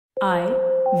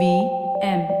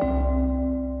IVM.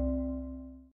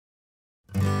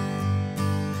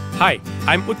 Hi,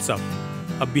 I'm Utsav,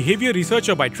 a behavior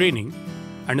researcher by training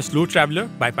and a slow traveler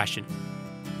by passion.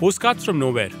 Postcards from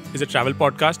Nowhere is a travel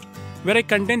podcast where I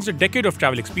condense a decade of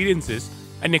travel experiences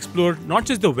and explore not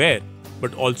just the where,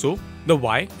 but also the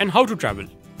why and how to travel.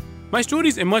 My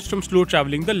stories emerged from slow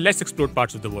traveling the less explored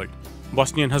parts of the world: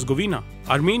 Bosnia and Herzegovina,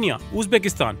 Armenia,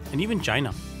 Uzbekistan, and even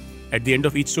China. At the end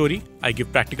of each story, I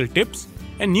give practical tips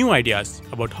and new ideas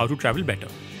about how to travel better.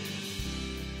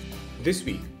 This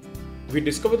week, we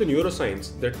discover the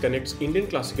neuroscience that connects Indian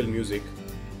classical music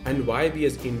and why we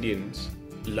as Indians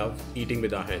love eating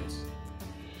with our hands.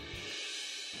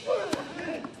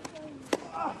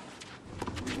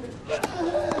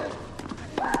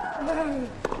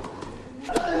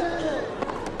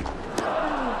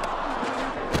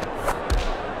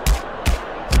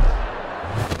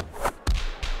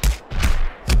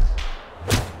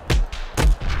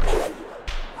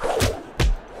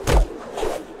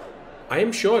 I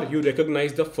am sure you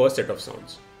recognize the first set of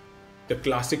sounds. The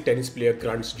classic tennis player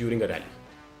grunts during a rally.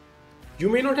 You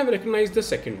may not have recognized the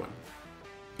second one.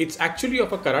 It's actually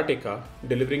of a karateka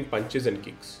delivering punches and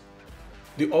kicks.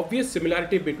 The obvious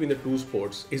similarity between the two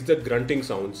sports is the grunting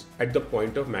sounds at the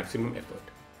point of maximum effort.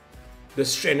 The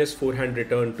strenuous forehand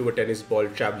return to a tennis ball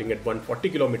traveling at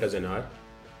 140 km an hour,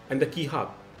 and the kihap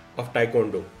of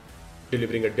Taekwondo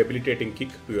delivering a debilitating kick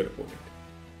to your opponent.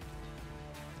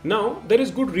 Now, there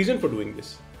is good reason for doing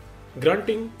this.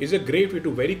 Grunting is a great way to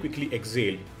very quickly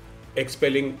exhale,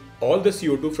 expelling all the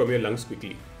CO2 from your lungs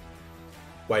quickly,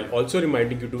 while also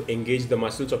reminding you to engage the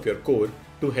muscles of your core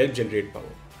to help generate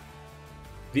power.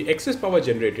 The excess power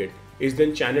generated is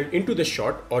then channeled into the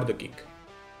shot or the kick,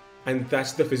 and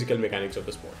that's the physical mechanics of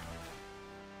the sport.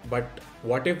 But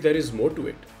what if there is more to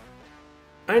it?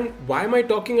 And why am I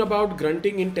talking about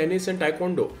grunting in tennis and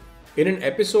taekwondo in an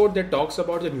episode that talks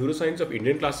about the neuroscience of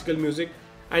Indian classical music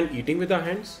and eating with our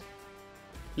hands?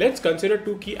 Let's consider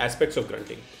two key aspects of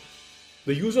grunting: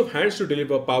 the use of hands to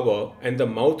deliver power and the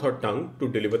mouth or tongue to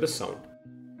deliver the sound.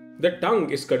 The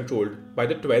tongue is controlled by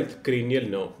the 12th cranial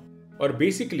nerve, or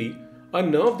basically a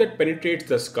nerve that penetrates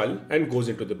the skull and goes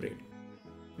into the brain.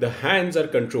 The hands are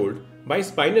controlled by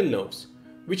spinal nerves,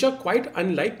 which are quite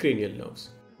unlike cranial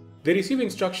nerves. They receive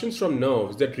instructions from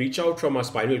nerves that reach out from our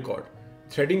spinal cord,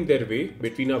 threading their way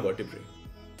between our vertebrae.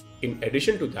 In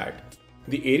addition to that,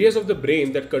 the areas of the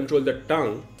brain that control the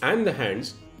tongue and the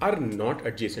hands are not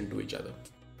adjacent to each other.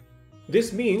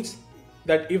 This means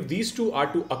that if these two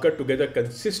are to occur together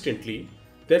consistently,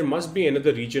 there must be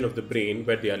another region of the brain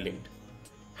where they are linked.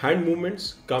 Hand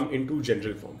movements come in two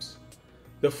general forms.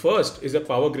 The first is a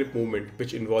power grip movement,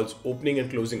 which involves opening and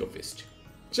closing a fist,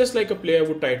 just like a player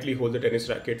would tightly hold the tennis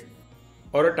racket,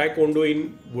 or a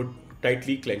taekwondoin would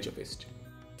tightly clench a fist.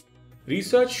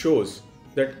 Research shows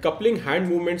that coupling hand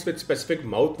movements with specific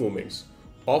mouth movements,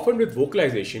 often with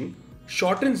vocalization,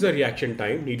 shortens the reaction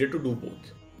time needed to do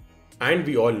both. And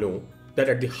we all know that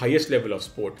at the highest level of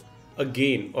sport, a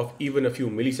gain of even a few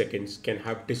milliseconds can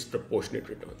have disproportionate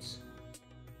returns.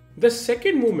 The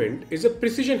second movement is a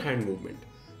precision hand movement,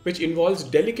 which involves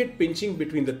delicate pinching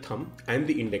between the thumb and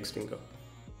the index finger.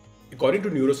 According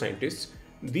to neuroscientists,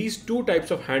 these two types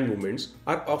of hand movements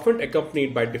are often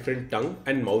accompanied by different tongue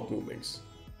and mouth movements.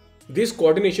 This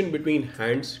coordination between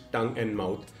hands, tongue, and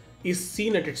mouth is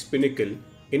seen at its pinnacle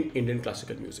in Indian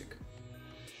classical music.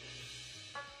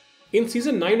 In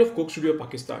season 9 of Coke Studio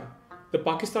Pakistan, the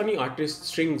Pakistani artists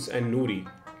Strings and Noori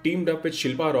teamed up with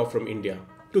Shilpa Rao from India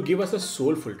to give us a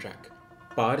soulful track,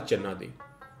 Paar Channa De.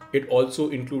 It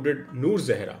also included Noor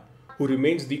Zehra, who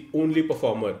remains the only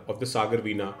performer of the Sagar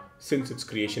Veena since its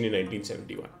creation in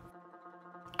 1971.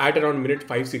 At around minute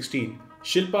 5:16,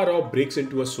 Shilpa Rao breaks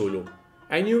into a solo,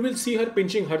 and you will see her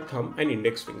pinching her thumb and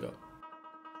index finger.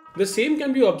 The same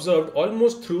can be observed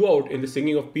almost throughout in the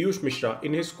singing of Piyush Mishra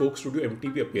in his Coke Studio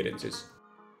MTV appearances,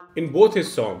 in both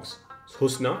his songs,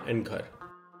 Husna and Ghar,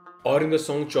 or in the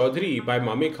song Chaudhary by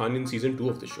Mame Khan in season 2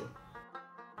 of the show.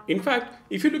 In fact,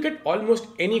 if you look at almost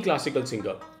any classical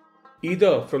singer,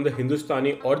 either from the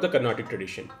Hindustani or the Carnatic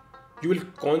tradition, you will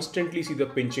constantly see the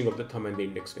pinching of the thumb and the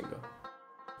index finger.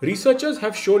 Researchers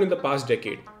have shown in the past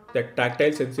decade that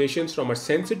tactile sensations from our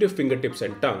sensitive fingertips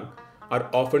and tongue are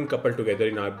often coupled together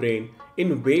in our brain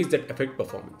in ways that affect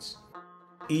performance.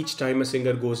 Each time a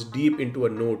singer goes deep into a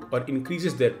note or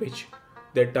increases their pitch,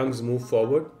 their tongues move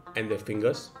forward and their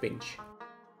fingers pinch.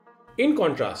 In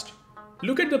contrast,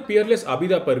 look at the peerless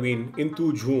Abida Parveen in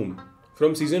Tu Jhoom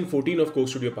from season 14 of Coke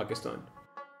Studio Pakistan.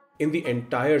 In the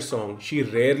entire song, she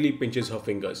rarely pinches her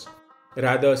fingers,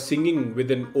 rather singing with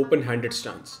an open-handed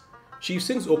stance, She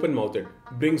sings open-mouthed,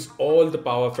 brings all the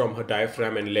power from her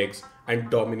diaphragm and legs, and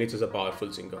dominates as a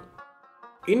powerful singer.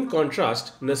 In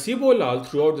contrast, Nasibo Lal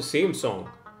throughout the same song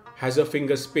has her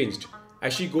fingers pinched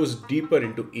as she goes deeper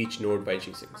into each note while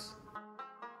she sings.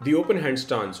 The open hand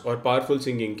stance or powerful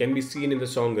singing can be seen in the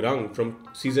song Rang from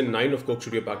season 9 of Coke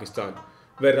Studio Pakistan,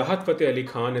 where Rahat Fateh Ali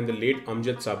Khan and the late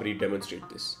Amjad Sabri demonstrate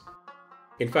this.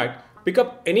 In fact, pick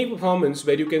up any performance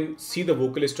where you can see the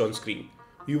vocalist on screen.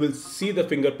 You will see the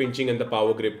finger pinching and the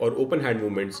power grip or open hand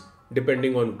movements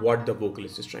depending on what the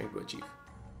vocalist is trying to achieve.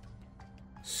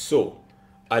 So,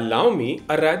 allow me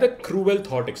a rather cruel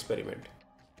thought experiment.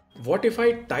 What if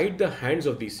I tied the hands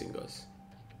of these singers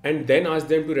and then asked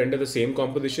them to render the same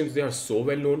compositions they are so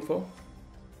well known for?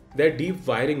 Their deep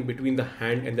wiring between the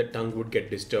hand and the tongue would get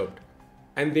disturbed,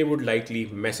 and they would likely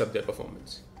mess up their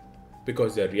performance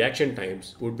because their reaction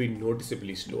times would be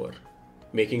noticeably slower,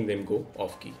 making them go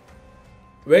off key.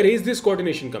 Where is this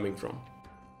coordination coming from?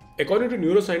 According to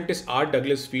neuroscientist R.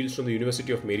 Douglas Fields from the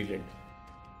University of Maryland,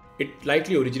 it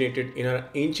likely originated in our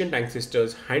ancient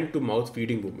ancestors' hand-to-mouth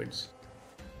feeding movements.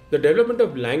 The development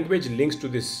of language links to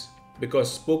this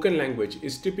because spoken language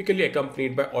is typically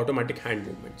accompanied by automatic hand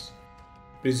movements.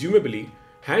 Presumably,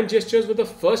 hand gestures were the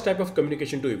first type of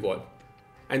communication to evolve,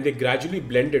 and they gradually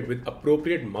blended with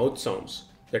appropriate mouth sounds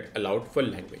that allowed for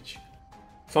language.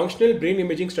 Functional brain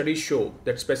imaging studies show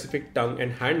that specific tongue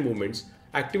and hand movements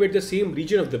activate the same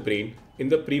region of the brain in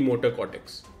the premotor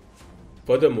cortex.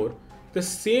 Furthermore, the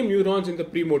same neurons in the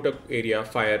premotor area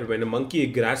fire when a monkey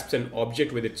grasps an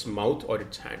object with its mouth or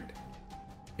its hand.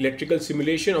 Electrical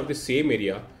stimulation of the same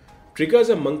area triggers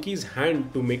a monkey's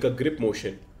hand to make a grip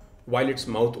motion while its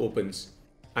mouth opens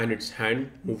and its hand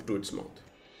moves to its mouth.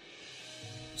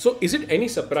 So is it any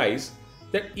surprise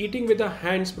that eating with our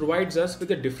hands provides us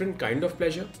with a different kind of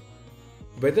pleasure?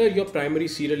 Whether your primary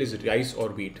cereal is rice or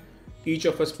wheat, each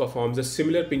of us performs a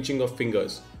similar pinching of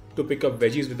fingers to pick up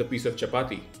veggies with a piece of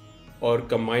chapati, or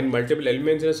combine multiple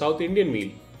elements in a South Indian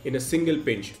meal in a single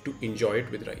pinch to enjoy it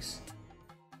with rice.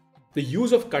 The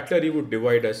use of cutlery would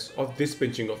divide us of this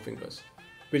pinching of fingers,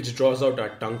 which draws out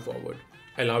our tongue forward,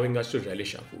 allowing us to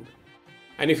relish our food.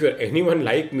 And if you're anyone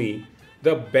like me,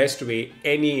 the best way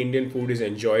any Indian food is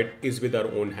enjoyed is with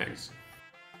our own hands.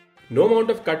 No amount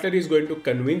of cutlery is going to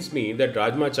convince me that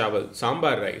rajma chawal,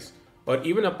 sambar rice, or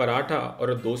even a paratha or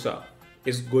a dosa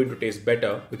is going to taste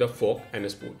better with a fork and a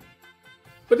spoon.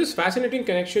 But this fascinating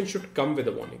connection should come with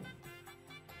a warning.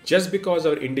 Just because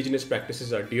our indigenous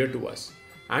practices are dear to us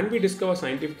and we discover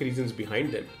scientific reasons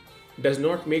behind them, does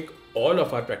not make all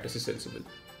of our practices sensible.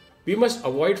 We must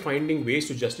avoid finding ways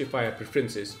to justify our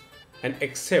preferences and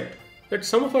accept that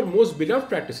some of our most beloved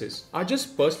practices are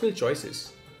just personal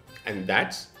choices, and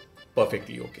that's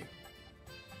perfectly okay.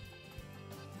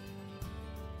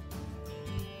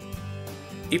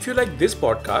 If you like this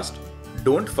podcast,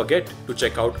 don't forget to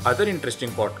check out other interesting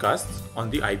podcasts on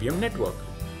the IVM network.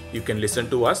 You can listen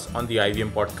to us on the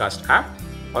IVM Podcast app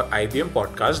or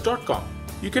ivmpodcast.com.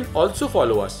 You can also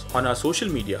follow us on our social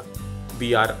media.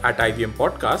 We are at IVM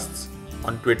Podcasts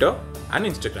on Twitter and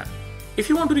Instagram. If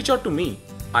you want to reach out to me,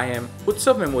 I am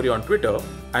Utsav Memory on Twitter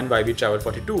and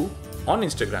YVTravel42 on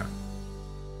Instagram.